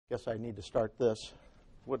Guess I need to start this.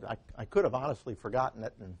 I could have honestly forgotten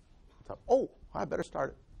it and thought, oh, I better start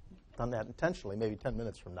it. Done that intentionally, maybe 10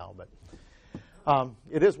 minutes from now. But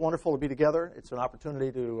it is wonderful to be together. It's an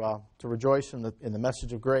opportunity to rejoice in the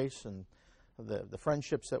message of grace and the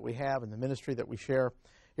friendships that we have and the ministry that we share.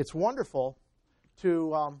 It's wonderful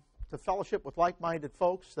to fellowship with like-minded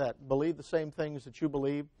folks that believe the same things that you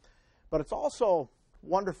believe. But it's also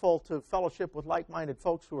wonderful to fellowship with like-minded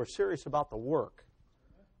folks who are serious about the work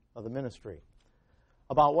of the ministry,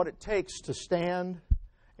 about what it takes to stand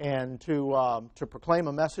and to proclaim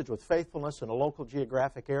a message with faithfulness in a local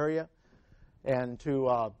geographic area, and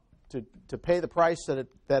to pay the price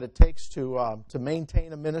that it takes to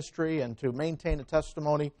maintain a ministry and to maintain a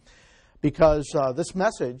testimony, because this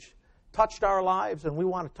message touched our lives and we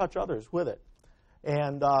want to touch others with it.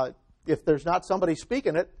 And if there's not somebody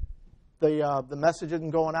speaking it, the message isn't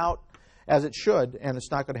going out as it should, and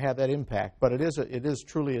it's not going to have that impact. But it is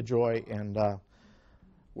truly a joy, and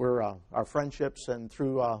we're our friendships, and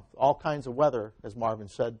through all kinds of weather, as Marvin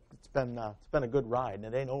said, it's been a good ride, and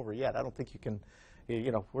it ain't over yet. I don't think you can,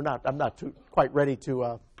 I'm not quite ready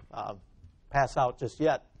to pass out just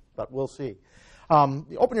yet, but we'll see.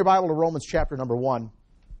 Open your Bible to Romans chapter number 1.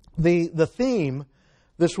 The theme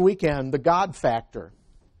this weekend, the God factor.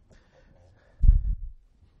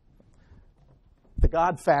 The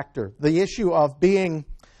God factor, the issue of being,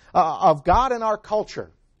 of God in our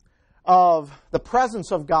culture, of the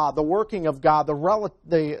presence of God, the working of God,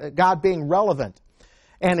 the God being relevant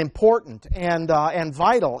and important and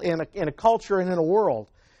vital in a culture and in a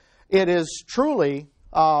world. It is truly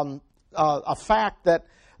a fact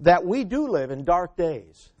that we do live in dark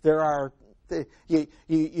days. There are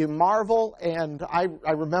you marvel, and I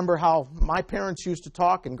remember how my parents used to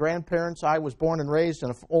talk, and grandparents. I was born and raised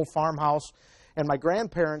in an old farmhouse, and my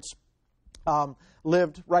grandparents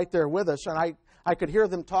lived right there with us, and I could hear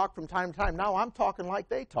them talk from time to time. Now I'm talking like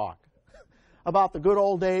they talk about the good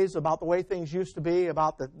old days, about the way things used to be,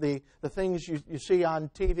 about the things you see on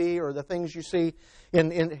TV or the things you see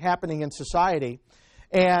in happening in society,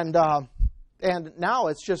 and now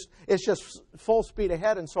it's just full speed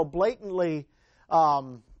ahead, and so blatantly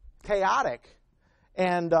chaotic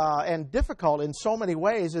and difficult in so many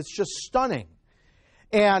ways. It's just stunning.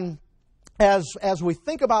 And as we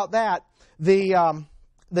think about that,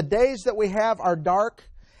 the days that we have are dark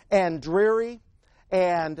and dreary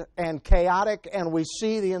and chaotic, and we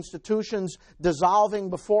see the institutions dissolving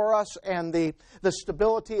before us, and the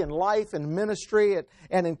stability in life and ministry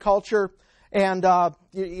and in culture, and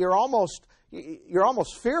you're almost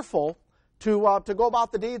fearful to go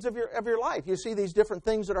about the deeds of your life. You see these different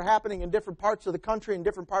things that are happening in different parts of the country and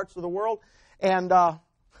different parts of the world, and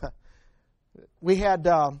we had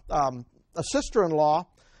a sister-in-law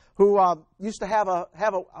who used to have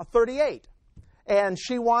a 38, and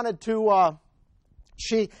she wanted to.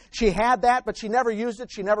 She had that, but she never used it.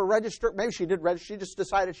 She never registered. Maybe she did register. She just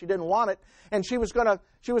decided she didn't want it, and she was gonna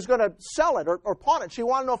sell it or pawn it. She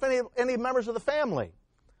wanted to know if any members of the family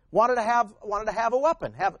wanted to have a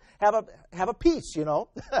weapon, have a piece,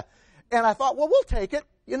 And I thought, well, we'll take it.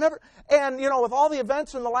 With all the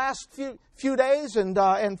events in the last few days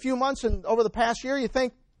and few months and over the past year, you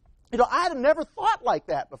think, I had never thought like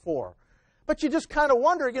that before. But you just kind of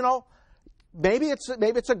wonder, maybe it's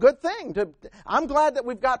a good thing. I'm glad that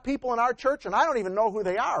we've got people in our church, and I don't even know who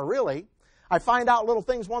they are, really. I find out little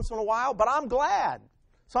things once in a while, but I'm glad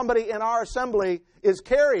somebody in our assembly is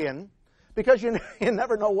carrying, because you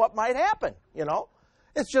never know what might happen,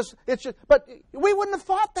 It's just, but we wouldn't have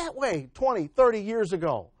thought that way 20, 30 years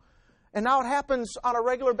ago. And now it happens on a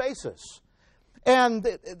regular basis. And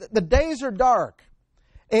the days are dark.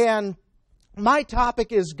 And my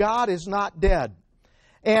topic is God is not dead.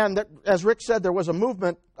 And as Rick said, there was a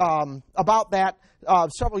movement about that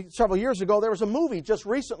several years ago. There was a movie just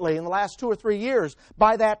recently in the last 2 or 3 years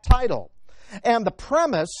by that title. And the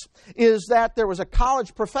premise is that there was a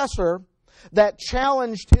college professor that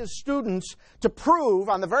challenged his students to prove,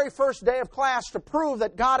 on the very first day of class, to prove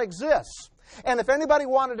that God exists. And if anybody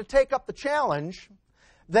wanted to take up the challenge,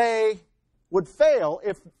 they would fail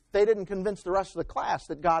if they didn't convince the rest of the class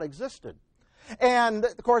that God existed. And,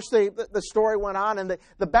 of course, the story went on, and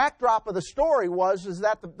the backdrop of the story was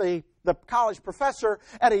that the college professor,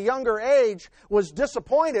 at a younger age, was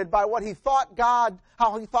disappointed by how he thought God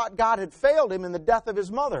had failed him in the death of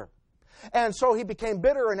his mother. And so he became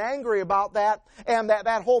bitter and angry about that, and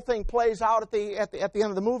that whole thing plays out at the end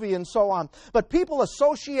of the movie and so on. But people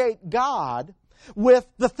associate God with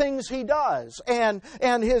the things He does, and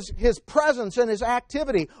His presence and His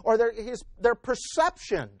activity, or their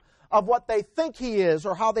perception of what they think He is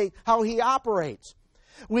or how He operates.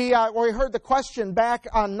 We heard the question back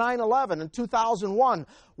on 9/11 in 2001,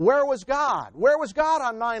 where was God? Where was God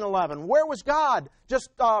on 9/11? Where was God just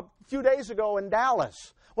a few days ago in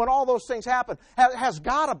Dallas when all those things happened? Has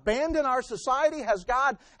God abandoned our society? Has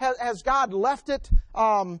God left it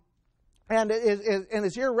and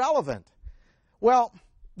is irrelevant? Well,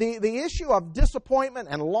 the issue of disappointment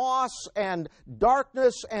and loss and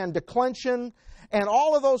darkness and declension and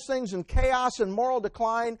all of those things and chaos and moral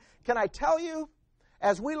decline, can I tell you,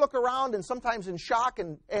 as we look around and sometimes in shock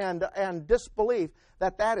and disbelief,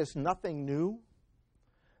 that is nothing new.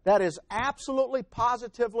 That is absolutely,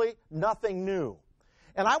 positively nothing new.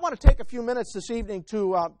 And I want to take a few minutes this evening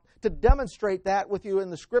to demonstrate that with you in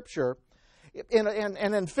the Scripture, and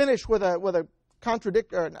then finish with a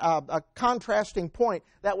contrasting point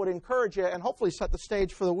that would encourage you and hopefully set the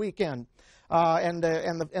stage for the weekend and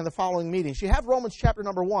the following meetings. You have Romans chapter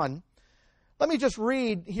number 1. Let me just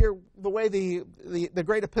read here the way the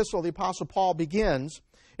great epistle of the Apostle Paul begins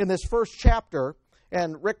in this first chapter,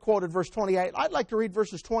 and Rick quoted verse 28. I'd like to read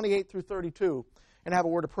verses 28 through 32 and have a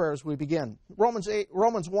word of prayer as we begin. Romans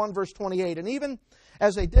 1, verse 28, and even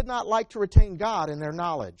as they did not like to retain God in their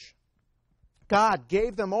knowledge, God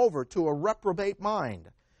gave them over to a reprobate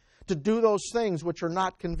mind to do those things which are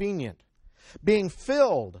not convenient, being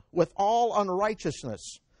filled with all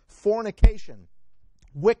unrighteousness, fornication,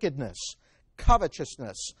 wickedness,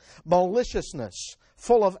 covetousness, maliciousness,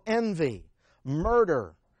 full of envy,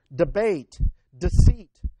 murder, debate,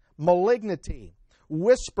 deceit, malignity,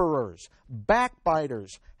 whisperers,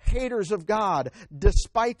 backbiters, haters of God,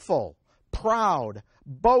 despiteful, proud,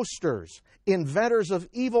 boasters, inventors of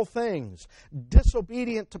evil things,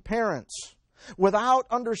 disobedient to parents, without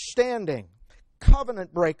understanding,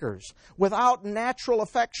 covenant breakers, without natural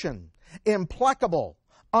affection, implacable,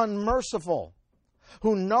 unmerciful,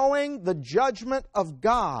 who knowing the judgment of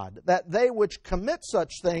God, that they which commit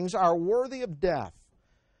such things are worthy of death,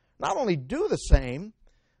 not only do the same,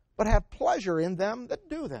 but have pleasure in them that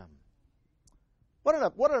do them. What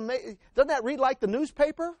an amazing, doesn't that read like the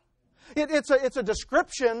newspaper? It's a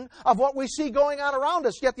description of what we see going on around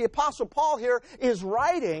us. Yet the Apostle Paul here is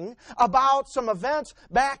writing about some events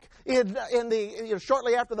back in the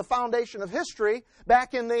shortly after the foundation of history,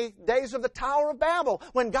 back in the days of the Tower of Babel,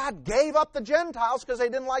 when God gave up the Gentiles because they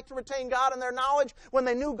didn't like to retain God in their knowledge. When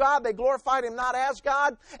they knew God, they glorified Him not as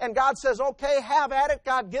God. And God says, okay, have at it.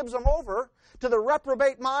 God gives them over to the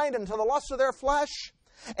reprobate mind and to the lusts of their flesh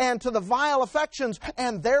and to the vile affections.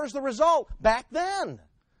 And there's the result back then.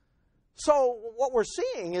 So what we're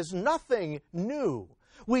seeing is nothing new.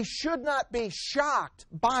 We should not be shocked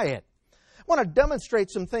by it. I want to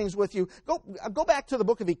demonstrate some things with you. Go back to the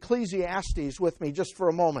book of Ecclesiastes with me just for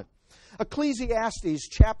a moment. Ecclesiastes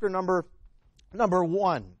chapter number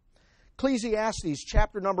 1. Ecclesiastes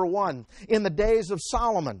chapter number 1. In the days of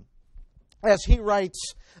Solomon, as he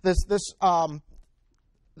writes the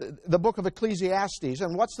book of Ecclesiastes.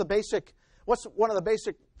 And what's one of the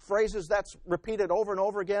basic phrases that's repeated over and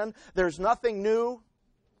over again? There's nothing new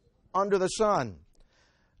under the sun.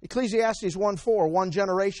 Ecclesiastes 1:4, one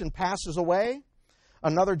generation passes away,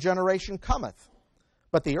 another generation cometh,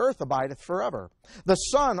 but the earth abideth forever. The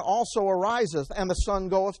sun also ariseth, and the sun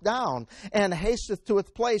goeth down, and hasteth to its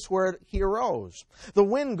place where he arose. The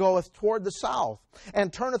wind goeth toward the south,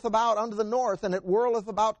 and turneth about unto the north, and it whirleth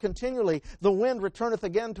about continually. The wind returneth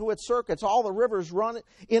again to its circuits. All the rivers run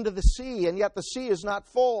into the sea, and yet the sea is not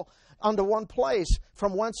full unto one place,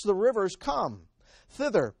 from whence the rivers come.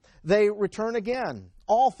 Thither they return again.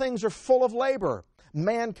 All things are full of labor.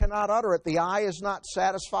 Man cannot utter it. The eye is not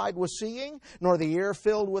satisfied with seeing, nor the ear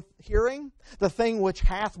filled with hearing. The thing which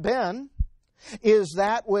hath been is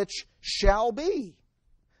that which shall be.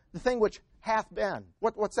 The thing which hath been.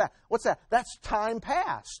 What's that? What's that? That's time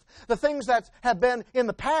past. The things that have been in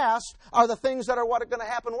the past are the things that are what are going to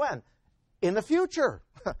happen when? In the future.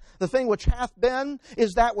 The thing which hath been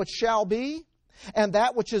is that which shall be, and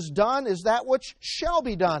that which is done is that which shall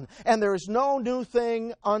be done. And there is no new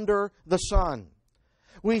thing under the sun.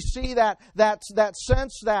 We see that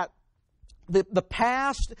sense that the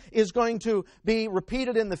past is going to be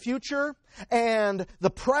repeated in the future, and the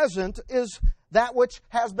present is that which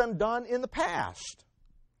has been done in the past.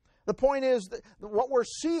 The point is that what we're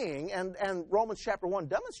seeing, and Romans chapter 1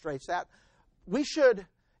 demonstrates that, we should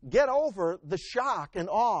get over the shock and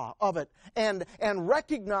awe of it and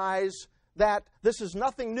recognize that this is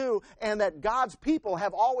nothing new, and that God's people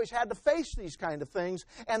have always had to face these kind of things,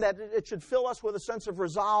 and that it should fill us with a sense of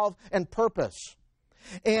resolve and purpose.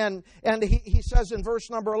 And he says in verse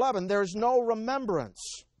number 11, there's no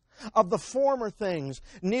remembrance of the former things,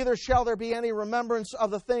 neither shall there be any remembrance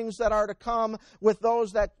of the things that are to come with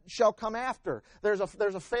those that shall come after. There's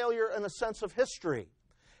a failure in the sense of history.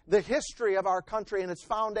 The history of our country and its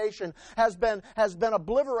foundation has been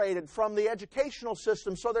obliterated from the educational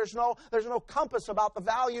system, so there's no compass about the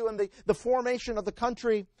value and the formation of the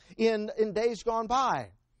country in days gone by.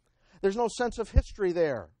 There's no sense of history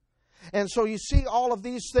there. And so you see all of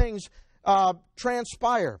these things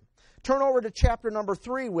transpire. Turn over to chapter number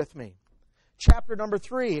 3 with me. Chapter number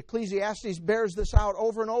 3, Ecclesiastes bears this out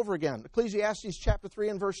over and over again. Ecclesiastes chapter 3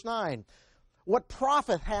 and verse 9. What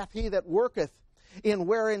profit hath he that worketh in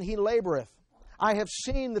wherein he laboreth? I have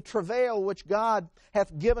seen the travail which God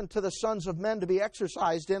hath given to the sons of men to be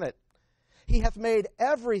exercised in it. He hath made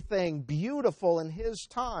everything beautiful in his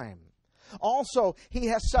time. Also, he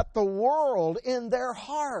hath set the world in their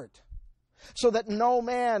heart, so that no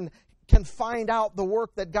man can find out the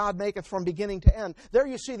work that God maketh from beginning to end. There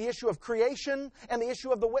you see the issue of creation and the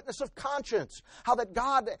issue of the witness of conscience. How that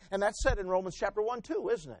God, and that's said in Romans chapter 1 too,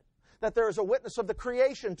 isn't it? That there is a witness of the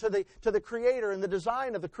creation to the Creator and the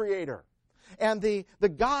design of the Creator. And the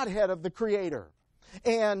Godhead of the Creator.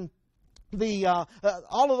 And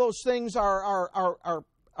all of those things are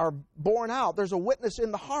borne out. There's a witness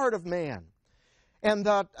in the heart of man. And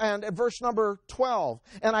at verse number 12,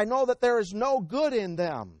 and I know that there is no good in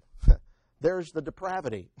them. There's the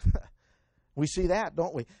depravity. We see that,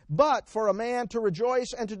 don't we? But for a man to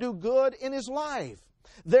rejoice and to do good in his life,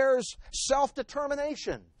 there's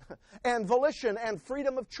self-determination and volition and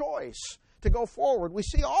freedom of choice to go forward. We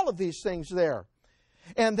see all of these things there.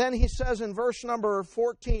 And then he says in verse number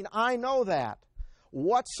 14, I know that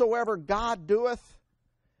whatsoever God doeth,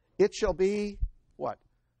 it shall be, what?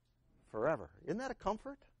 Forever. Isn't that a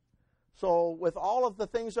comfort? So with all of the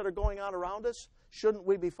things that are going on around us, shouldn't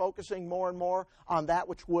we be focusing more and more on that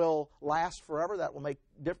which will last forever, that will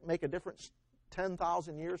make a difference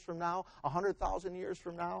 10,000 years from now, 100,000 years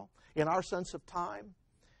from now, in our sense of time?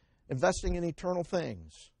 Investing in eternal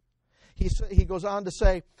things. He goes on to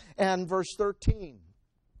say, and verse 13,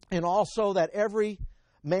 and also that every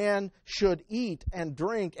man should eat and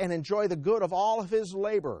drink and enjoy the good of all of his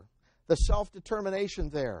labor. The self-determination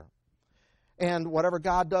there. And whatever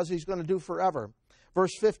God does, He's going to do forever.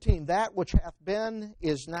 Verse 15, that which hath been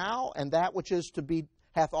is now, and that which is to be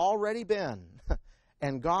hath already been.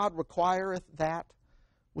 And God requireth that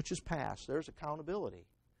which is past. There's accountability.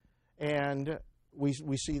 And we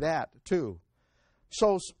see that too.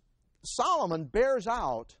 So Solomon bears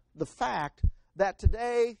out the fact that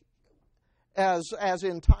today, as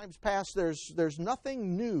in times past, there's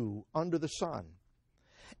nothing new under the sun.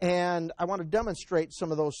 And I want to demonstrate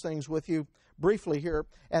some of those things with you briefly here,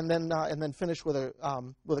 and then finish with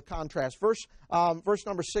a contrast. Verse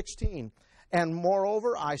number 16. And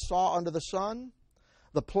moreover, I saw under the sun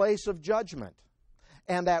the place of judgment,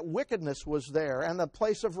 and that wickedness was there, and the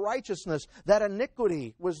place of righteousness, that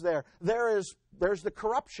iniquity was there. There's the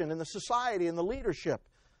corruption in the society and the leadership.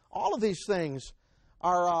 All of these things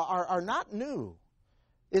are not new.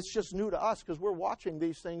 It's just new to us because we're watching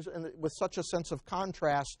these things with such a sense of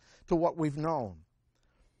contrast to what we've known.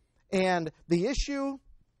 And the issue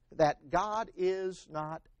that God is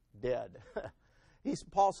not dead.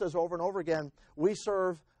 Paul says over and over again, we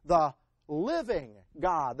serve the living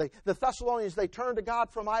God. The Thessalonians, they turned to God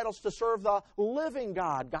from idols to serve the living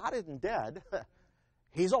God. God isn't dead.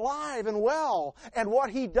 He's alive and well. And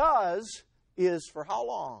what He does is for how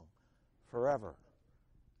long? Forever.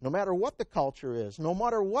 No matter what the culture is, no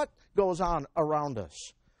matter what goes on around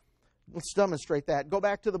us. Let's demonstrate that. Go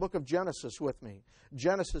back to the book of Genesis with me.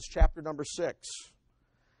 Genesis chapter number 6.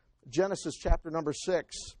 Genesis chapter number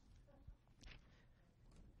 6.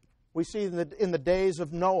 We see in the days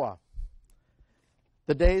of Noah,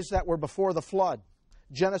 the days that were before the flood.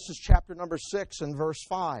 Genesis chapter number 6 and verse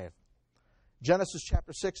 5. Genesis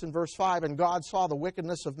chapter 6 and verse 5. And God saw the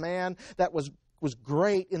wickedness of man that was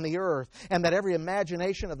great in the earth, and that every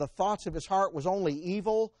imagination of the thoughts of his heart was only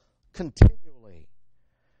evil continually.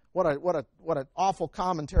 What an awful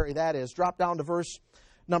commentary that is. Drop down to verse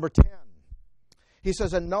number 10. He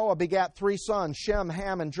says, and Noah begat 3 sons, Shem,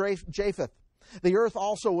 Ham, and Japheth. The earth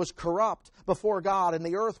also was corrupt before God, and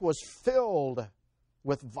the earth was filled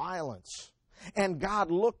with violence. And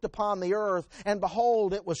God looked upon the earth, and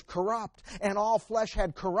behold, it was corrupt, and all flesh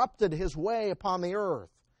had corrupted his way upon the earth.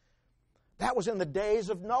 That was in the days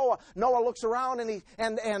of Noah. Noah looks around and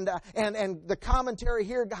the commentary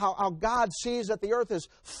here, how God sees that the earth is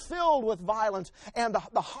filled with violence, and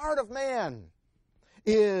the heart of man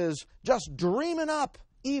is just dreaming up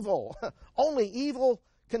evil, only evil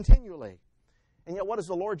continually. And yet what does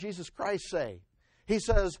the Lord Jesus Christ say? He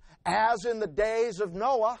says, as in the days of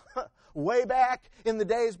Noah, way back in the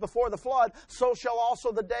days before the flood, so shall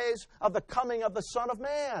also the days of the coming of the Son of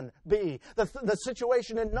Man be. The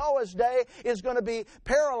situation in Noah's day is going to be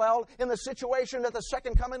paralleled in the situation at the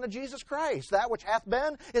second coming of Jesus Christ. That which hath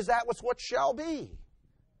been is that what shall be.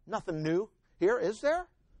 Nothing new here, is there?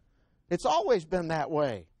 It's always been that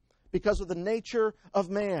way because of the nature of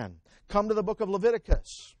man. Come to the book of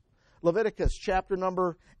Leviticus. Leviticus chapter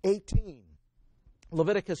number 18.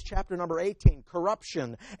 Leviticus chapter number 18.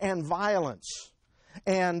 Corruption and violence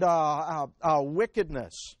and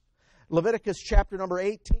wickedness. Leviticus chapter number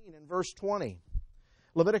 18 and verse 20.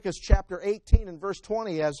 Leviticus chapter 18 and verse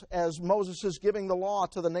 20 as Moses is giving the law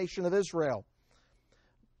to the nation of Israel.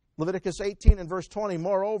 Leviticus 18 and verse 20,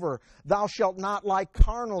 moreover, thou shalt not lie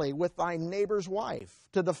carnally with thy neighbor's wife,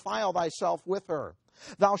 to defile thyself with her.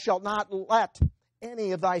 Thou shalt not let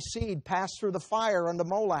any of thy seed pass through the fire unto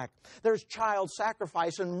Moloch. There's child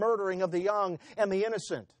sacrifice and murdering of the young and the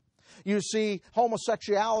innocent. You see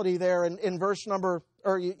homosexuality there in verse number,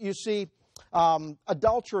 or you see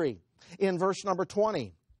adultery in verse number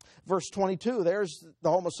 20. Verse 22, there's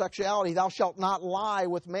the homosexuality. Thou shalt not lie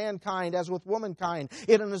with mankind as with womankind.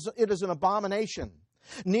 It is an abomination.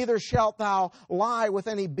 Neither shalt thou lie with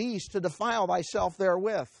any beast to defile thyself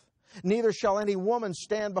therewith. Neither shall any woman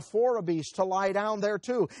stand before a beast to lie down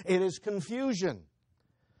thereto. It is confusion.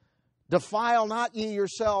 Defile not ye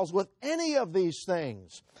yourselves with any of these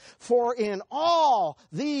things. For in all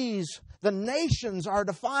these the nations are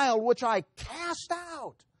defiled, which I cast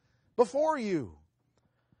out before you.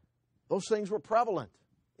 Those things were prevalent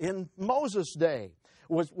in Moses' day.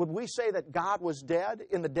 Would we say that God was dead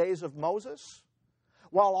in the days of Moses?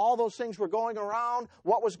 While all those things were going around,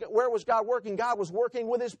 where was God working? God was working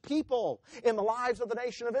with His people in the lives of the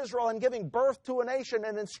nation of Israel and giving birth to a nation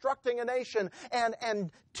and instructing a nation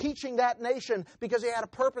and teaching that nation because He had a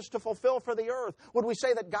purpose to fulfill for the earth. Would we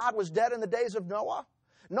say that God was dead in the days of Noah?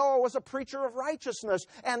 Noah was a preacher of righteousness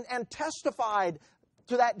and testified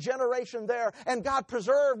to that generation there. And God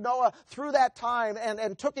preserved Noah through that time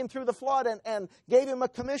and took him through the flood and gave him a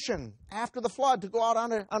commission after the flood to go out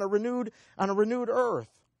on a renewed earth.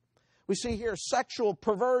 We see here sexual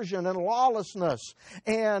perversion and lawlessness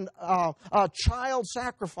and child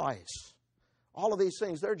sacrifice. All of these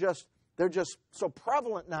things, they're just so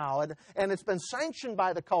prevalent now, and it's been sanctioned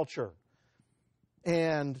by the culture.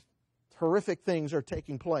 And horrific things are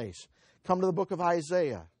taking place. Come to the book of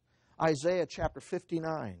Isaiah. Isaiah chapter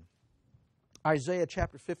 59. Isaiah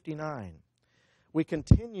chapter 59. We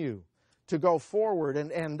continue to go forward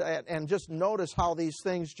and just notice how these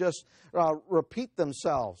things just repeat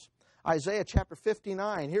themselves. Isaiah chapter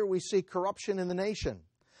 59. Here we see corruption in the nation.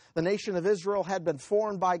 The nation of Israel had been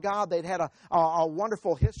formed by God. They'd had a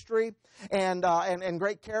wonderful history and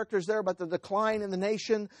great characters there, but the decline in the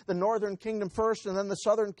nation, the northern kingdom first and then the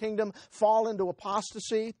southern kingdom fall into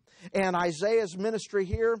apostasy. And Isaiah's ministry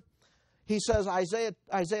here, he says,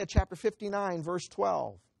 Isaiah chapter 59, verse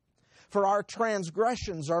 12, for our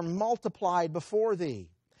transgressions are multiplied before thee,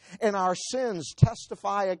 and our sins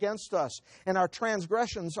testify against us, and our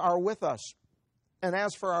transgressions are with us. And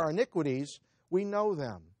as for our iniquities, we know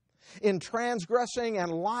them. In transgressing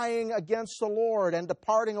and lying against the Lord and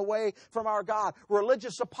departing away from our God,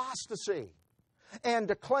 religious apostasy and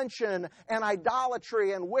declension and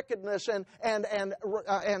idolatry and wickedness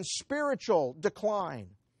and spiritual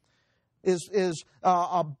decline is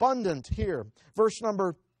abundant here. Verse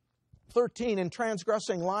number 13, in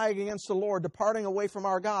transgressing, lying against the Lord, departing away from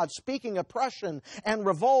our God, speaking oppression and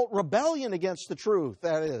rebellion against the truth,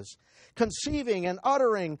 that is, conceiving and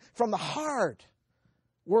uttering from the heart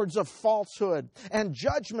words of falsehood, and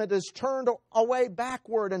judgment is turned away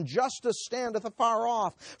backward, and justice standeth afar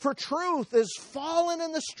off. For truth is fallen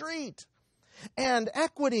in the street, and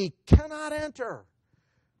equity cannot enter.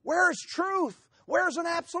 Where's truth? Where's an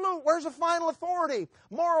absolute? Where's a final authority?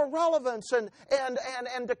 Moral relevance and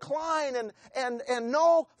decline and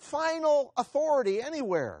no final authority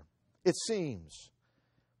anywhere, it seems.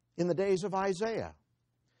 In the days of Isaiah,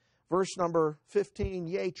 verse number 15,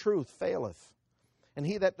 yea, truth faileth, and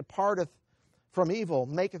he that departeth from evil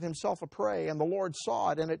maketh himself a prey, and the Lord saw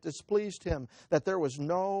it, and it displeased him that there was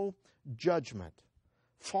no judgment.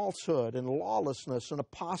 Falsehood and lawlessness and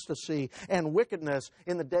apostasy and wickedness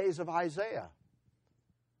in the days of Isaiah.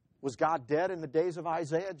 Was God dead in the days of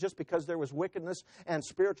Isaiah just because there was wickedness and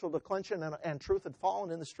spiritual declension and truth had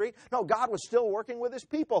fallen in the street? No, God was still working with His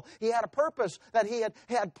people. He had a purpose that He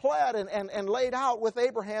had pled and laid out with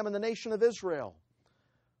Abraham and the nation of Israel.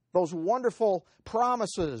 Those wonderful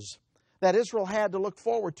promises that Israel had to look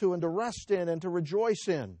forward to and to rest in and to rejoice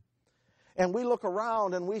in. And we look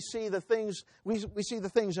around and we see the things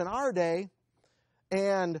in our day,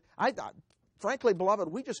 and frankly, beloved,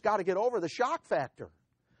 we just got to get over the shock factor.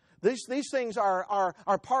 These things are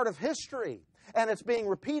part of history, and it's being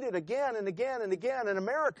repeated again and again and again. And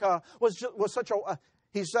America was such a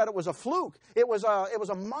he said it was a fluke. It was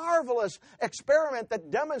a marvelous experiment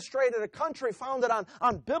that demonstrated a country founded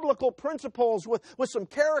on biblical principles with some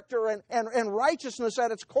character and righteousness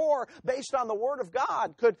at its core, based on the Word of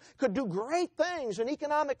God, could do great things in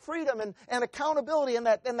economic freedom and accountability and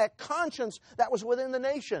that conscience that was within the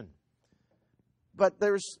nation. But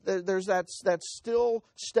there's that still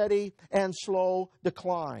steady and slow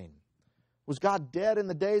decline. Was God dead in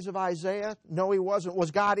the days of Isaiah? No, He wasn't.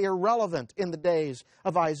 Was God irrelevant in the days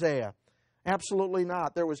of Isaiah? Absolutely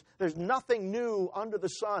not. There's nothing new under the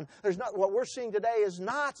sun. What we're seeing today is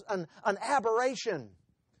not an aberration,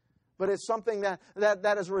 but it's something that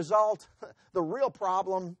as a result, the real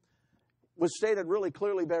problem was stated really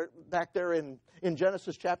clearly back there in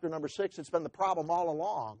Genesis chapter number 6. It's been the problem all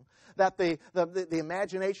along, that the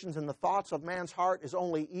imaginations and the thoughts of man's heart is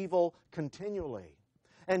only evil continually.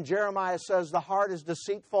 And Jeremiah says the heart is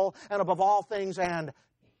deceitful and above all things and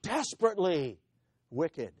desperately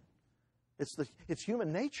wicked. It's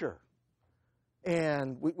human nature.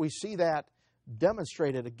 And we see that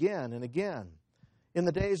demonstrated again and again in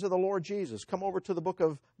the days of the Lord Jesus. Come over to the book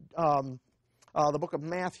of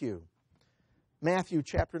Matthew. Matthew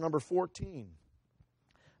chapter number 14.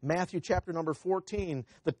 Matthew chapter number 14,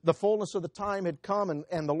 the fullness of the time had come,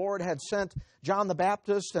 and the Lord had sent John the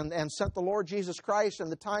Baptist and sent the Lord Jesus Christ,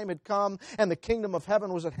 and the time had come, and the kingdom of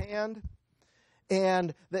heaven was at hand.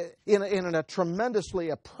 And in a tremendously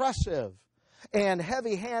oppressive and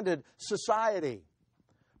heavy-handed society,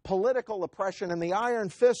 political oppression and the iron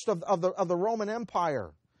fist of the Roman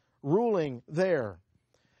Empire ruling there.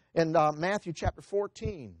 In Matthew chapter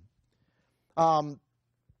 14,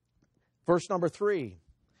 verse number 3,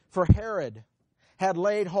 for Herod had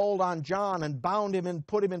laid hold on John and bound him and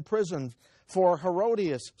put him in prison for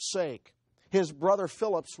Herodias' sake, his brother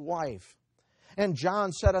Philip's wife. And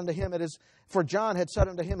John said unto him, John had said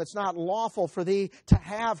unto him, it's not lawful for thee to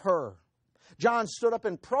have her. John stood up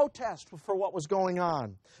in protest for what was going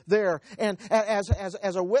on there, and as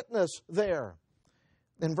a witness there.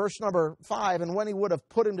 In verse number 5, and when he would have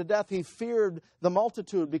put him to death, he feared the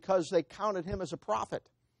multitude, because they counted him as a prophet.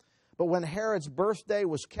 But when Herod's birthday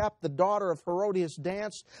was kept, the daughter of Herodias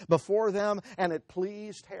danced before them, and it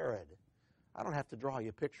pleased Herod. I don't have to draw you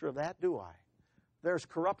a picture of that, do I? There's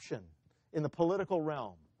corruption in the political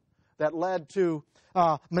realm that led to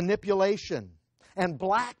manipulation and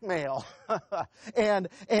blackmail, and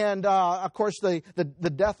of course the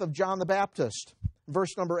death of John the Baptist.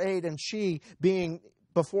 Verse number 8, and she, being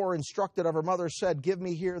before instructed of her mother, said, give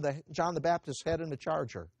me here John the Baptist's head and a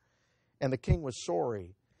charger. And the king was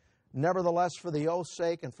sorry. Nevertheless, for the oath's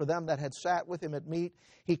sake and for them that had sat with him at meat,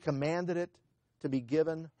 he commanded it to be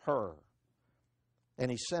given her. And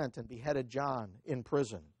he sent and beheaded John in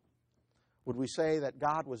prison. Would we say that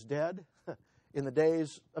God was dead in the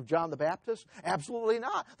days of John the Baptist? Absolutely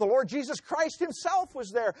not. The Lord Jesus Christ Himself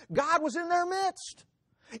was there. God was in their midst.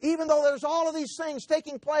 Even though there's all of these things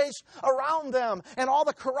taking place around them, and all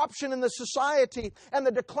the corruption in the society, and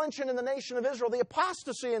the declension in the nation of Israel, the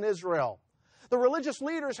apostasy in Israel. The religious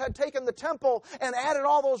leaders had taken the temple and added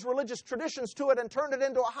all those religious traditions to it and turned it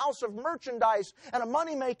into a house of merchandise and a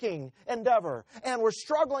money-making endeavor, and were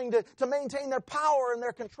struggling to maintain their power and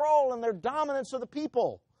their control and their dominance of the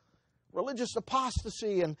people. Religious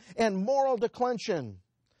apostasy and moral declension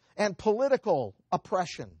and political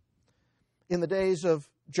oppression in the days of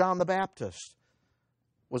John the Baptist.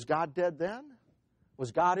 Was God dead then?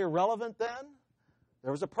 Was God irrelevant then?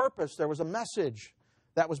 There was a purpose. There was a message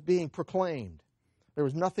that was being proclaimed. There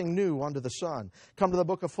was nothing new under the sun. Come to the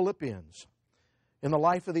book of Philippians. In the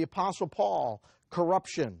life of the Apostle Paul,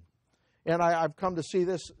 corruption. And I've come to see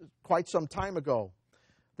this quite some time ago.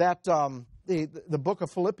 That the book of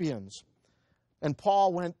Philippians, and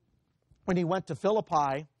Paul when he went to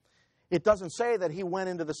Philippi, it doesn't say that he went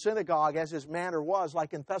into the synagogue as his manner was,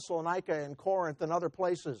 like in Thessalonica and Corinth and other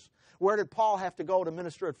places. Where did Paul have to go to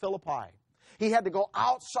minister at Philippi? He had to go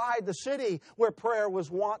outside the city where prayer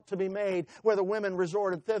was wont to be made, where the women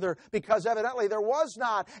resorted thither, because evidently there was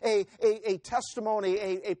not a testimony,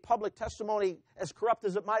 a public testimony, as corrupt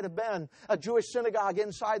as it might have been, a Jewish synagogue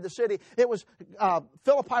inside the city. It was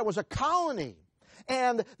Philippi was a colony,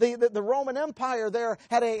 and the Roman Empire there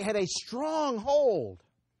had a strong hold.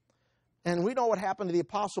 And we know what happened to the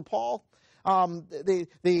Apostle Paul.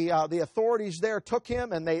 the authorities there took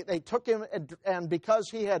him, and they took him, and because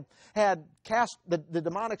he had cast the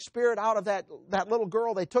demonic spirit out of that little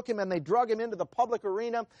girl, they took him and they drug him into the public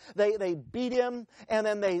arena. They beat him, and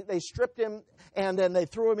then they stripped him, and then they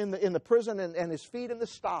threw him in the prison, and his feet in the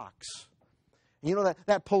stocks. You know,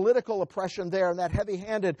 that political oppression there, and that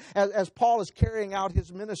heavy-handed as Paul is carrying out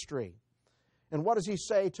his ministry. And what does he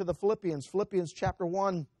say to the Philippians? Philippians chapter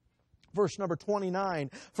 1, verse number 29.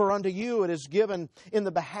 For unto you it is given in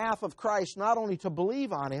the behalf of Christ not only to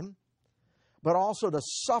believe on him, but also to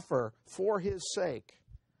suffer for his sake,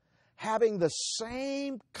 having the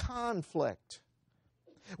same conflict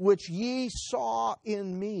which ye saw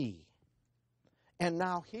in me, and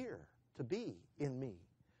now here to be in me.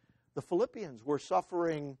 The Philippians were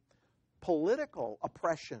suffering political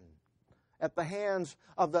oppression at the hands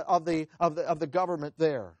of the government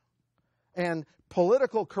there, and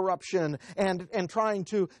political corruption, and trying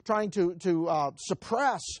to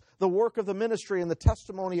suppress the work of the ministry and the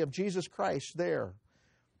testimony of Jesus Christ there.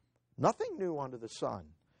 Nothing new under the sun.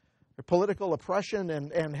 Political oppression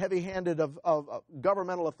and heavy-handed of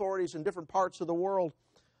governmental authorities in different parts of the world.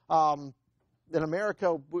 In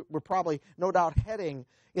America, we're probably no doubt heading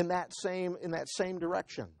in that same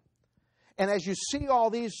direction. And as you see all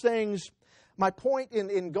these things, my point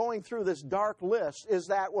in going through this dark list is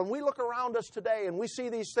that when we look around us today and we see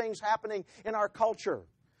these things happening in our culture,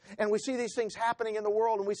 and we see these things happening in the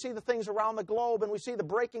world, and we see the things around the globe, and we see the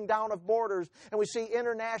breaking down of borders, and we see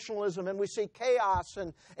internationalism, and we see chaos,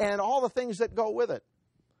 and all the things that go with it.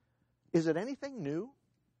 Is it anything new?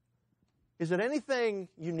 Is it anything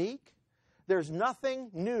unique? There's nothing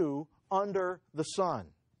new under the sun.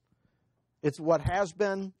 It's what has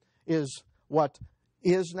been is what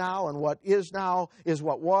is now, and what is now is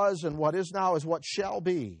what was, and what is now is what shall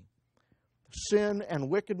be. Sin and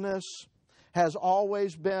wickedness has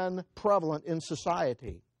always been prevalent in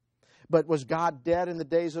society. But was God dead in the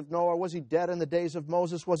days of Noah? Was he dead in the days of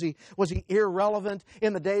Moses? Was he irrelevant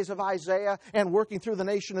in the days of Isaiah and working through the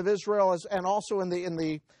nation of Israel and also in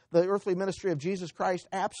the earthly ministry of Jesus Christ?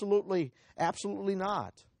 Absolutely, absolutely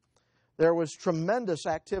not. There was tremendous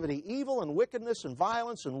activity. Evil and wickedness and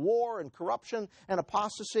violence and war and corruption and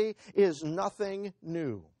apostasy is nothing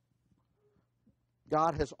new.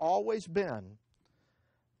 God has always been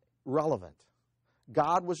relevant.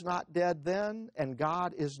 God was not dead then, and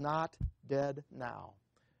God is not dead now.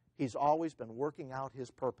 He's always been working out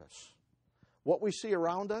his purpose. What we see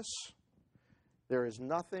around us, there is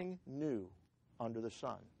nothing new under the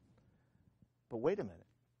sun. But wait a minute.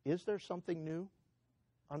 Is there something new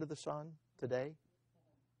under the sun today?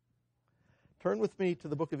 Turn with me to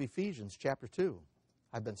the book of Ephesians chapter 2.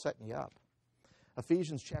 I've been setting you up.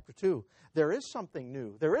 Ephesians chapter 2. There is something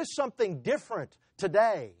new. There is something different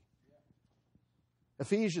today.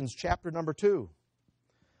 Ephesians chapter number 2.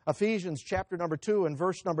 Ephesians chapter number 2 and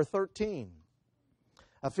verse number 13.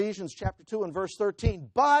 Ephesians chapter 2 and verse 13.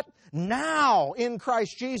 But now in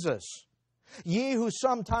Christ Jesus, ye who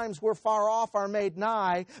sometimes were far off are made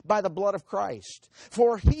nigh by the blood of Christ.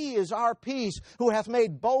 For he is our peace, who hath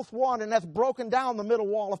made both one, and hath broken down the middle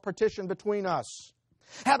wall of partition between us,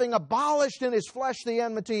 having abolished in his flesh the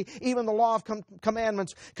enmity, even the law of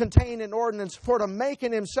commandments contained in ordinance, for to make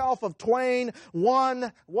in himself of twain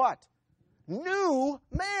one, what? New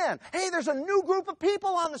man. Hey, there's a new group of people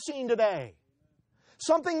on the scene today.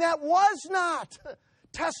 Something that was not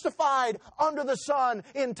testified under the sun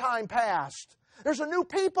in time past. There's a new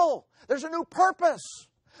people. There's a new purpose.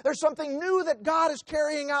 There's something new that God is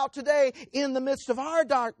carrying out today in the midst of our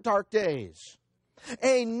dark days.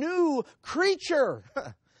 A new creature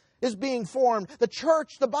is being formed. The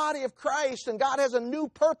church, the body of Christ, and God has a new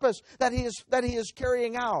purpose that He is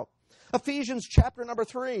carrying out. Ephesians chapter number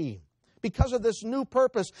 3. Because of this new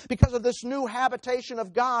purpose, because of this new habitation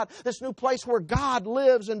of God, this new place where God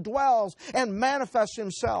lives and dwells and manifests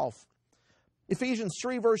Himself. Ephesians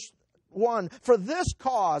 3 verse 1. For this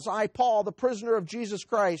cause I, Paul, the prisoner of Jesus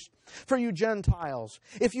Christ, for you Gentiles,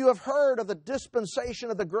 if you have heard of the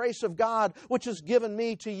dispensation of the grace of God, which is given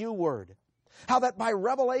me to you word, how that by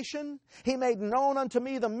revelation He made known unto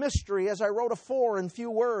me the mystery, as I wrote afore in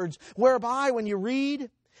few words, whereby when you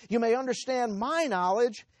read, you may understand my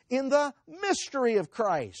knowledge in the mystery of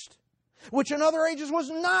Christ, which in other ages was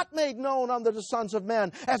not made known unto the sons of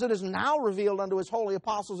men, as it is now revealed unto His holy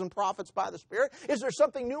apostles and prophets by the Spirit. Is there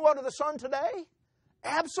something new under the sun today?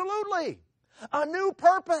 Absolutely. A new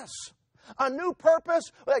purpose. A new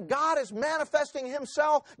purpose that God is manifesting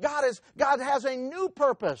Himself. God has a new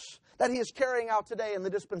purpose that He is carrying out today in the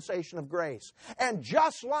dispensation of grace. And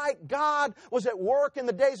just like God was at work in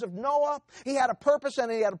the days of Noah, He had a purpose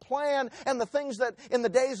and He had a plan, and the things that in the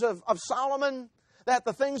days of Solomon, that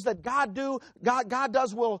the things that God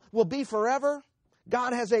does will be forever.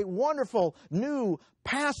 God has a wonderful new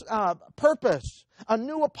purpose, a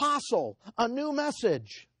new apostle, a new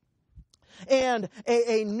message, and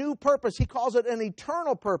a new purpose. He calls it an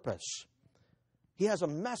eternal purpose. He has a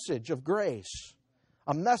message of grace,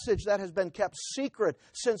 a message that has been kept secret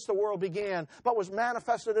since the world began, but was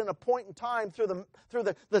manifested in a point in time through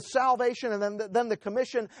the salvation and then the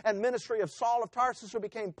commission and ministry of Saul of Tarsus, who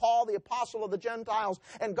became Paul, the apostle of the Gentiles.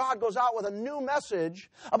 And God goes out with a new message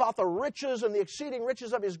about the riches and the exceeding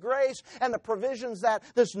riches of His grace and the provisions that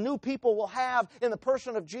this new people will have in the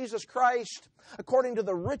person of Jesus Christ, according to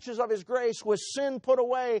the riches of His grace, with sin put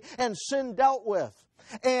away and sin dealt with,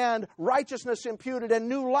 and righteousness imputed, and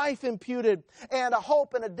new life imputed, and a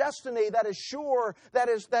hope and a destiny that is sure,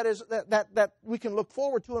 that we can look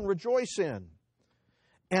forward to and rejoice in,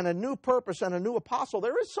 and a new purpose and a new apostle.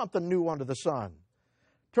 There is something new under the sun.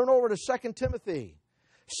 Turn over to 2 Timothy.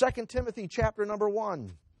 2 Timothy chapter number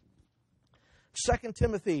 1. 2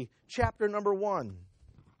 Timothy chapter number 1.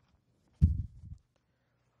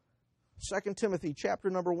 2 Timothy chapter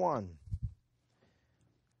number 1.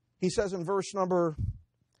 He says in verse number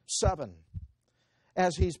 7,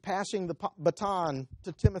 as he's passing the baton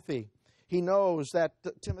to Timothy, he knows that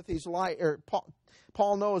Timothy's life,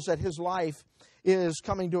 Paul knows that his life is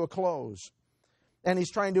coming to a close. And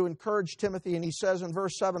he's trying to encourage Timothy, and he says in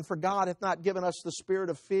verse 7, "For God hath not given us the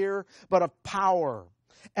spirit of fear, but of power,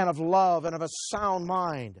 and of love, and of a sound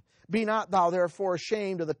mind. Be not thou therefore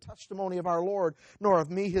ashamed of the testimony of our Lord, nor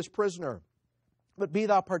of me his prisoner. But be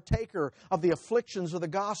thou partaker of the afflictions of the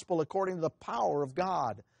gospel according to the power of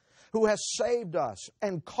God, who has saved us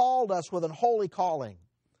and called us with an holy calling."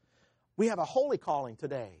 We have a holy calling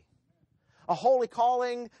today. A holy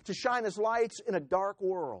calling to shine as lights in a dark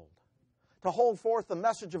world, to hold forth the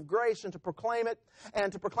message of grace and to proclaim it,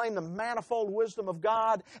 and to proclaim the manifold wisdom of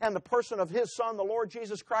God and the person of His Son, the Lord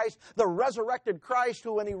Jesus Christ, the resurrected Christ,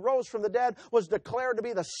 who when He rose from the dead was declared to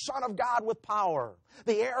be the Son of God with power,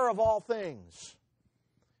 the heir of all things.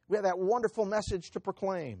 We have that wonderful message to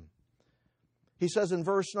proclaim. He says in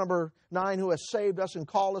verse number 9, "Who has saved us and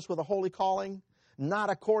called us with a holy calling, not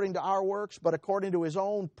according to our works, but according to His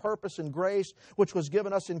own purpose and grace, which was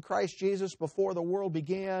given us in Christ Jesus before the world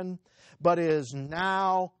began, but is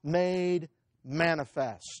now made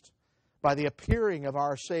manifest by the appearing of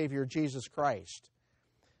our Savior, Jesus Christ."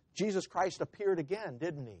 Jesus Christ appeared again,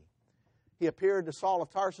 didn't He? He appeared to Saul of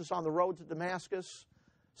Tarsus on the road to Damascus,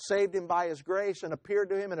 saved him by His grace, and appeared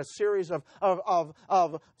to him in a series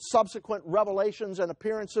of subsequent revelations and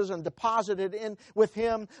appearances, and deposited in with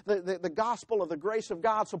him the gospel of the grace of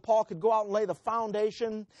God, so Paul could go out and lay the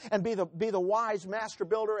foundation and be the wise master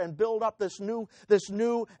builder and build up this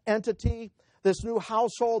new entity, this new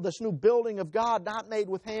household, this new building of God, not made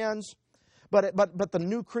with hands, but the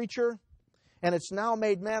new creature. And it's now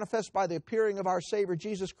made manifest by the appearing of our Savior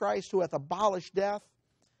Jesus Christ, who hath abolished death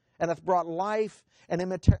and hath brought life and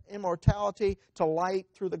immortality to light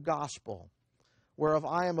through the gospel, whereof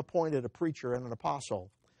I am appointed a preacher and an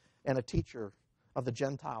apostle and a teacher of the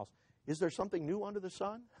Gentiles. Is there something new under the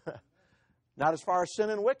sun? Not as far as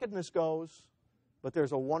sin and wickedness goes, but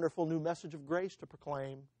there's a wonderful new message of grace to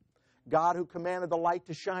proclaim. God, who commanded the light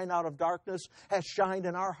to shine out of darkness, has shined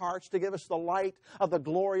in our hearts to give us the light of the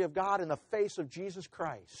glory of God in the face of Jesus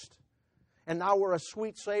Christ. And now we're a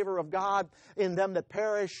sweet savor of God in them that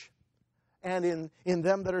perish and in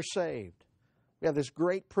them that are saved. We have this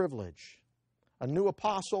great privilege. A new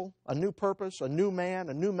apostle, a new purpose, a new man,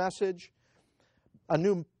 a new message, a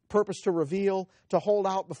new purpose to reveal, to hold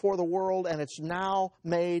out before the world, and it's now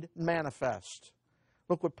made manifest.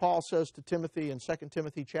 Look what Paul says to Timothy in 2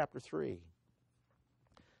 Timothy chapter 3.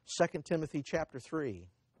 2 Timothy chapter 3,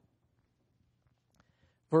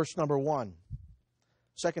 verse number 1.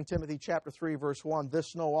 2 Timothy chapter 3, verse 1,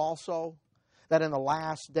 "This know also, that in the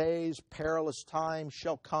last days perilous times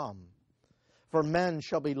shall come. For men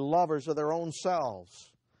shall be lovers of their own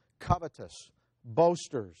selves, covetous,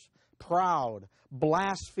 boasters, proud,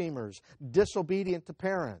 blasphemers, disobedient to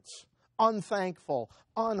parents, unthankful,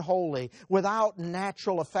 unholy, without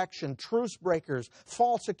natural affection, truce breakers,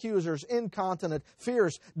 false accusers, incontinent,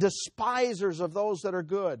 fierce, despisers of those that are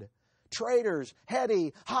good, traitors,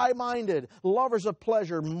 heady, high-minded, lovers of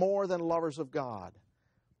pleasure more than lovers of God."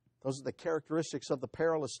 Those are the characteristics of the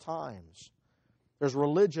perilous times. There's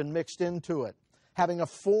religion mixed into it. having a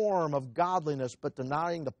form of godliness, but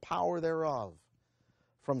denying the power thereof.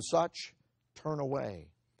 From such, turn away.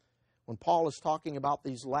 When Paul is talking about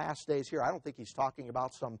these last days here, I don't think he's talking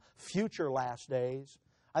about some future last days.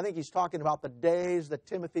 I think he's talking about the days that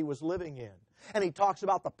Timothy was living in. And he talks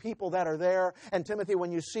about the people that are there. And Timothy,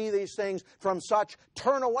 when you see these things, from such,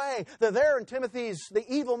 turn away. They're there in Timothy's, the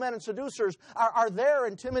evil men and seducers are there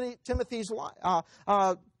in Timothy's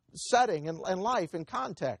setting and life and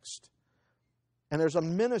context. And there's a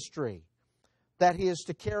ministry that he is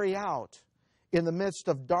to carry out in the midst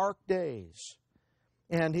of dark days.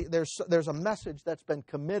 And there's a message that's been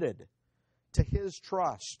committed to his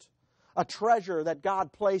trust. A treasure that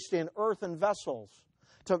God placed in earthen vessels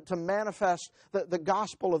to manifest the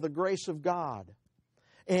gospel of the grace of God.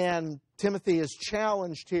 And Timothy is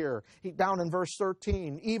challenged here. Down in verse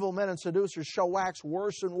 13, evil men and seducers shall wax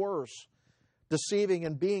worse and worse, deceiving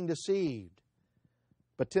and being deceived.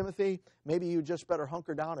 But Timothy, maybe you just better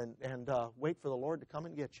hunker down and wait for the Lord to come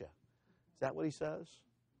and get you. Is that what he says?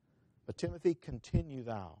 But Timothy, continue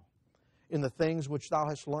thou in the things which thou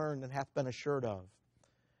hast learned and hath been assured of,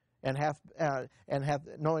 and hath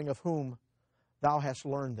knowing of whom thou hast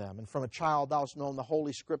learned them. And from a child thou hast known the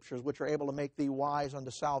holy Scriptures, which are able to make thee wise unto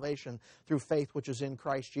salvation through faith which is in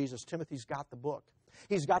Christ Jesus. Timothy's got the book.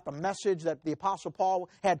 He's got the message that the Apostle Paul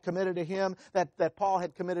had committed to him, that Paul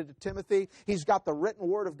had committed to Timothy. He's got the written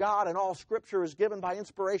Word of God, and all Scripture is given by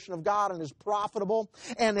inspiration of God and is profitable,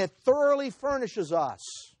 and it thoroughly furnishes us.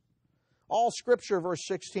 All Scripture, verse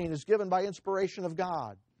 16, is given by inspiration of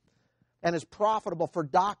God and is profitable for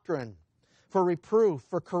doctrine, for reproof,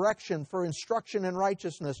 for correction, for instruction in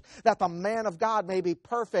righteousness, that the man of God may be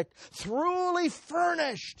perfect, thoroughly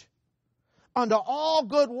furnished unto all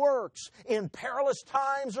good works, in perilous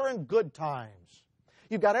times or in good times.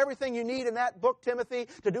 You've got everything you need in that book, Timothy,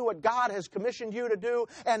 to do what God has commissioned you to do.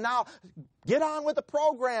 And now, get on with the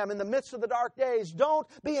program in the midst of the dark days. Don't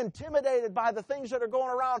be intimidated by the things that are going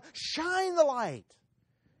around. Shine the light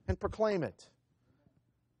and proclaim it.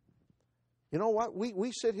 You know what?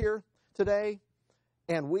 We sit here today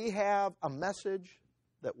and we have a message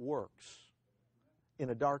that works in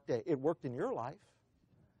a dark day. It worked in your life.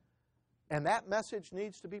 And that message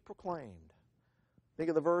needs to be proclaimed. Think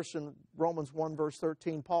of the verse in Romans 1, verse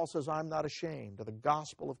 13. Paul says, I'm not ashamed of the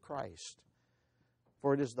gospel of Christ,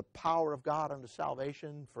 for it is the power of God unto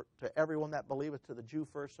salvation to everyone that believeth, to the Jew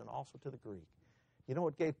first and also to the Greek. You know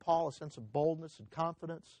what gave Paul a sense of boldness and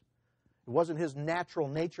confidence? It wasn't his natural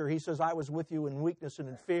nature. He says, I was with you in weakness and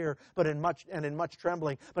in fear, but in much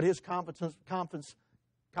trembling. But his confidence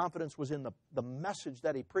was in the message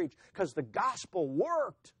that he preached, because the gospel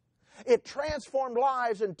worked. It transformed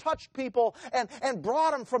lives and touched people and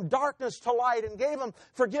brought them from darkness to light and gave them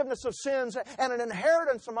forgiveness of sins and an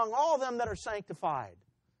inheritance among all them that are sanctified.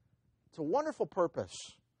 It's a wonderful purpose.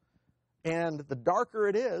 And the darker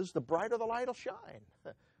it is, the brighter the light will shine.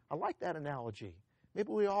 I like that analogy. Maybe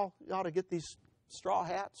we all ought to get these straw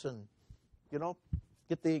hats and,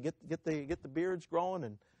 get the beards growing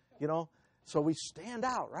and, so we stand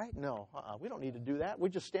out, right? No, we don't need to do that. We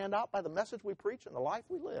just stand out by the message we preach and the life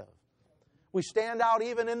we live. We stand out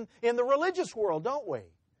even in the religious world, don't we?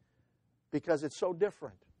 Because it's so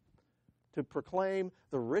different to proclaim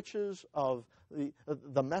the riches of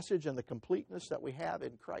the message and the completeness that we have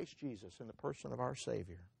in Christ Jesus, in the person of our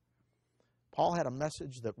Savior. Paul had a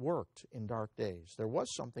message that worked in dark days. There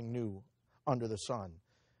was something new under the sun.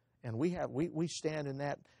 And we stand in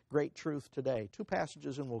that great truth today. 2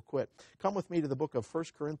 passages and we'll quit. Come with me to the book of 1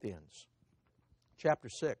 Corinthians, chapter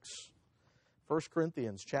 6. 1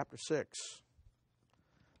 Corinthians, chapter 6.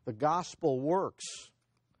 The gospel works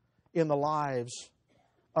in the lives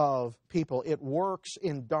of people. It works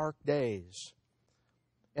in dark days.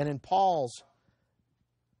 And in Paul's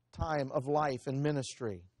time of life and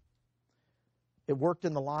ministry, it worked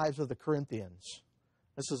in the lives of the Corinthians.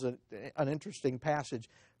 This is an interesting passage.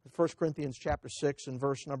 1 Corinthians chapter 6 and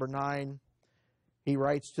verse number 9, he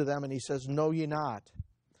writes to them and he says, Know ye not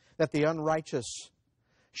that the unrighteous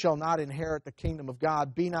shall not inherit the kingdom of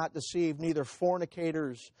God? Be not deceived, neither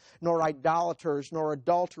fornicators, nor idolaters, nor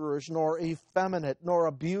adulterers, nor effeminate, nor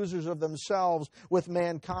abusers of themselves with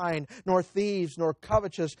mankind, nor thieves, nor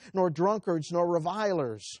covetous, nor drunkards, nor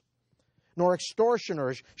revilers, nor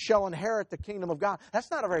extortioners shall inherit the kingdom of God. That's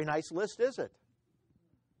not a very nice list, is it?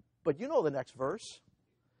 But you know the next verse.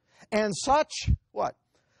 And such, what?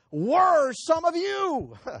 Were some of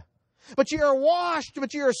you. But ye are washed,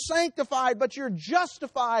 but ye are sanctified, but you're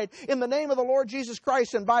justified in the name of the Lord Jesus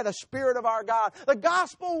Christ and by the Spirit of our God. The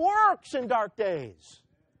gospel works in dark days.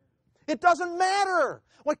 It doesn't matter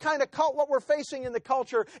what kind of what we're facing in the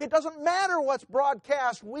culture. It doesn't matter what's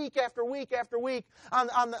broadcast week after week after week on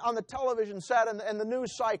the television set and the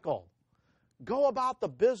news cycle. Go about the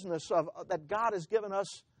business that God has given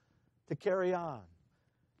us to carry on.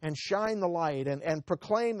 And shine the light and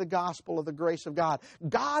proclaim the gospel of the grace of God.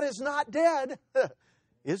 God is not dead.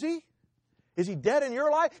 Is He? Is He dead in your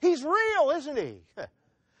life? He's real, isn't He?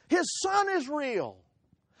 His Son is real.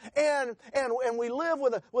 And we live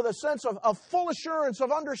with a sense of full assurance,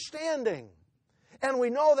 of understanding. And we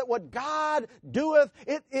know that what God doeth,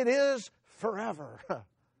 it is forever.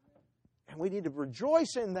 And we need to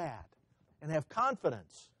rejoice in that and have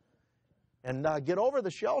confidence. And get over the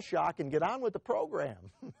shell shock and get on with the program.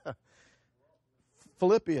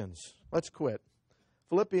 Philippians. Let's quit.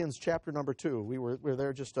 Philippians chapter number 2. We were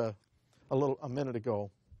there just a minute ago.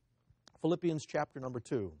 Philippians chapter number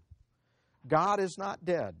 2. God is not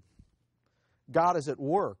dead. God is at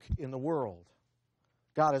work in the world.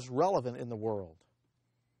 God is relevant in the world.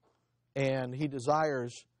 And He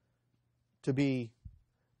desires to be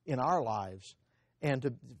in our lives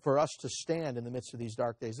and for us to stand in the midst of these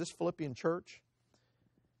dark days. This Philippian church,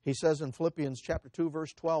 he says in Philippians chapter 2,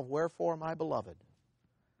 verse 12, "Wherefore, my beloved,"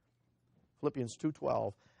 Philippians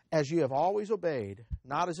 2:12, "as ye have always obeyed,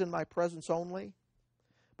 not as in my presence only,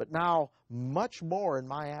 but now much more in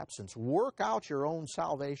my absence, work out your own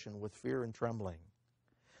salvation with fear and trembling.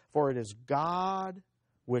 For it is God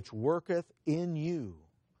which worketh in you,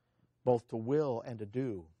 both to will and to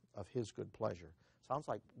do of His good pleasure." Sounds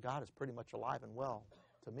like God is pretty much alive and well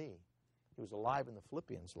to me. He was alive in the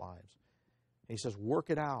Philippians' lives. He says, work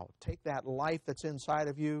it out. Take that life that's inside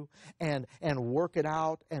of you and work it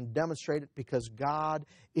out and demonstrate it, because God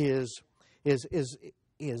is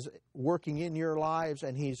working in your lives,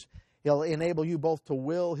 and He'll enable you both to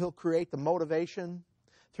will. He'll create the motivation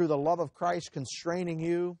through the love of Christ constraining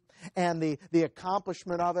you, and the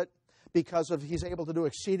accomplishment of it, because He's able to do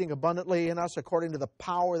exceeding abundantly in us according to the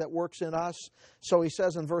power that works in us. So he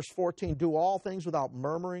says in verse 14, "Do all things without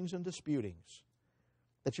murmurings and disputings,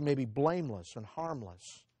 that you may be blameless and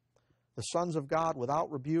harmless, the sons of God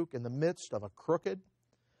without rebuke in the midst of a crooked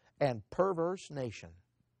and perverse nation."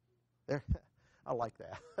 There, I like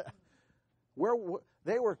that.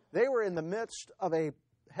 They were in the midst of a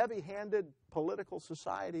heavy-handed political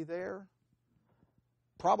society there,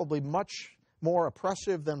 probably much more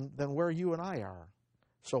oppressive than where you and I are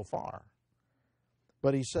so far.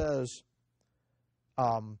 But he says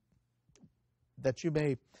that you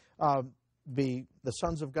may be the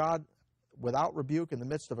sons of God without rebuke in the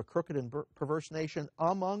midst of a crooked and perverse nation,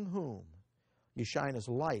 among whom you shine as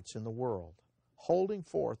lights in the world, holding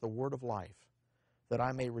forth the word of life, that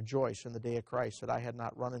I may rejoice in the day of Christ, that I had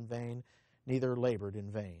not run in vain, neither labored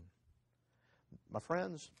in vain. My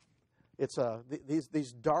friends, it's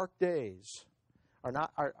these dark days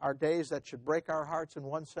are days that should break our hearts in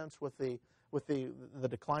one sense with the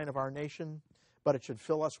decline of our nation, but it should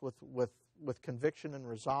fill us with conviction and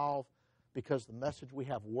resolve, because the message we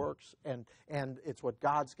have works, and it's what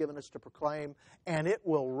God's given us to proclaim, and it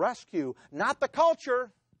will rescue, not the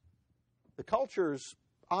culture. The culture's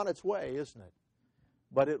on its way, isn't it?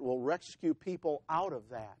 But it will rescue people out of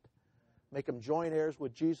that, make them joint heirs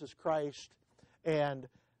with Jesus Christ, and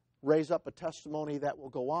raise up a testimony that will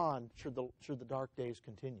go on should the dark days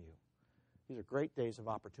continue. These are great days of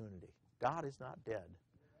opportunity. God is not dead.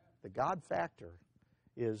 The God factor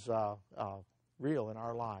is real in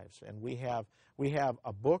our lives, and we have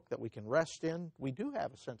a book that we can rest in. We do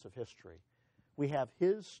have a sense of history. We have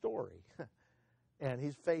His story, and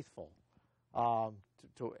He's faithful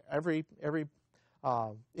to every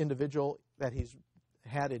individual that He's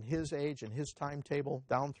had in His age and His timetable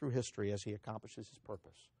down through history as He accomplishes His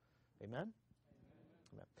purpose. Amen?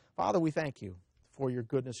 Amen. Father, we thank You for Your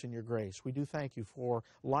goodness and Your grace. We do thank You for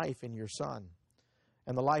life in Your Son,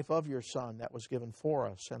 and the life of Your Son that was given for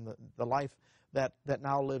us, and the life that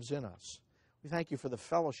now lives in us. We thank You for the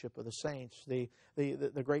fellowship of the saints, the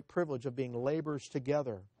great privilege of being laborers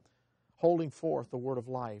together, holding forth the word of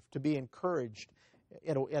life, to be encouraged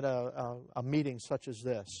at a meeting such as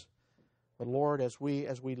this. But Lord, as we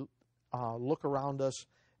look around us,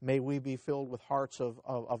 may we be filled with hearts of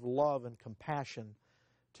love and compassion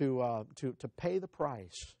to pay the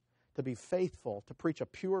price, to be faithful, to preach a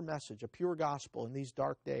pure message, a pure gospel in these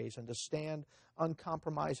dark days, and to stand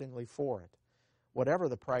uncompromisingly for it, whatever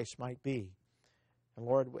the price might be. And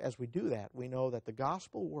Lord, as we do that, we know that the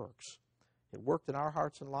gospel works. It worked in our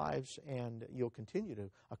hearts and lives, and You'll continue to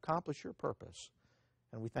accomplish Your purpose.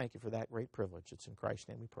 And we thank You for that great privilege. It's in Christ's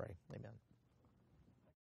name we pray. Amen.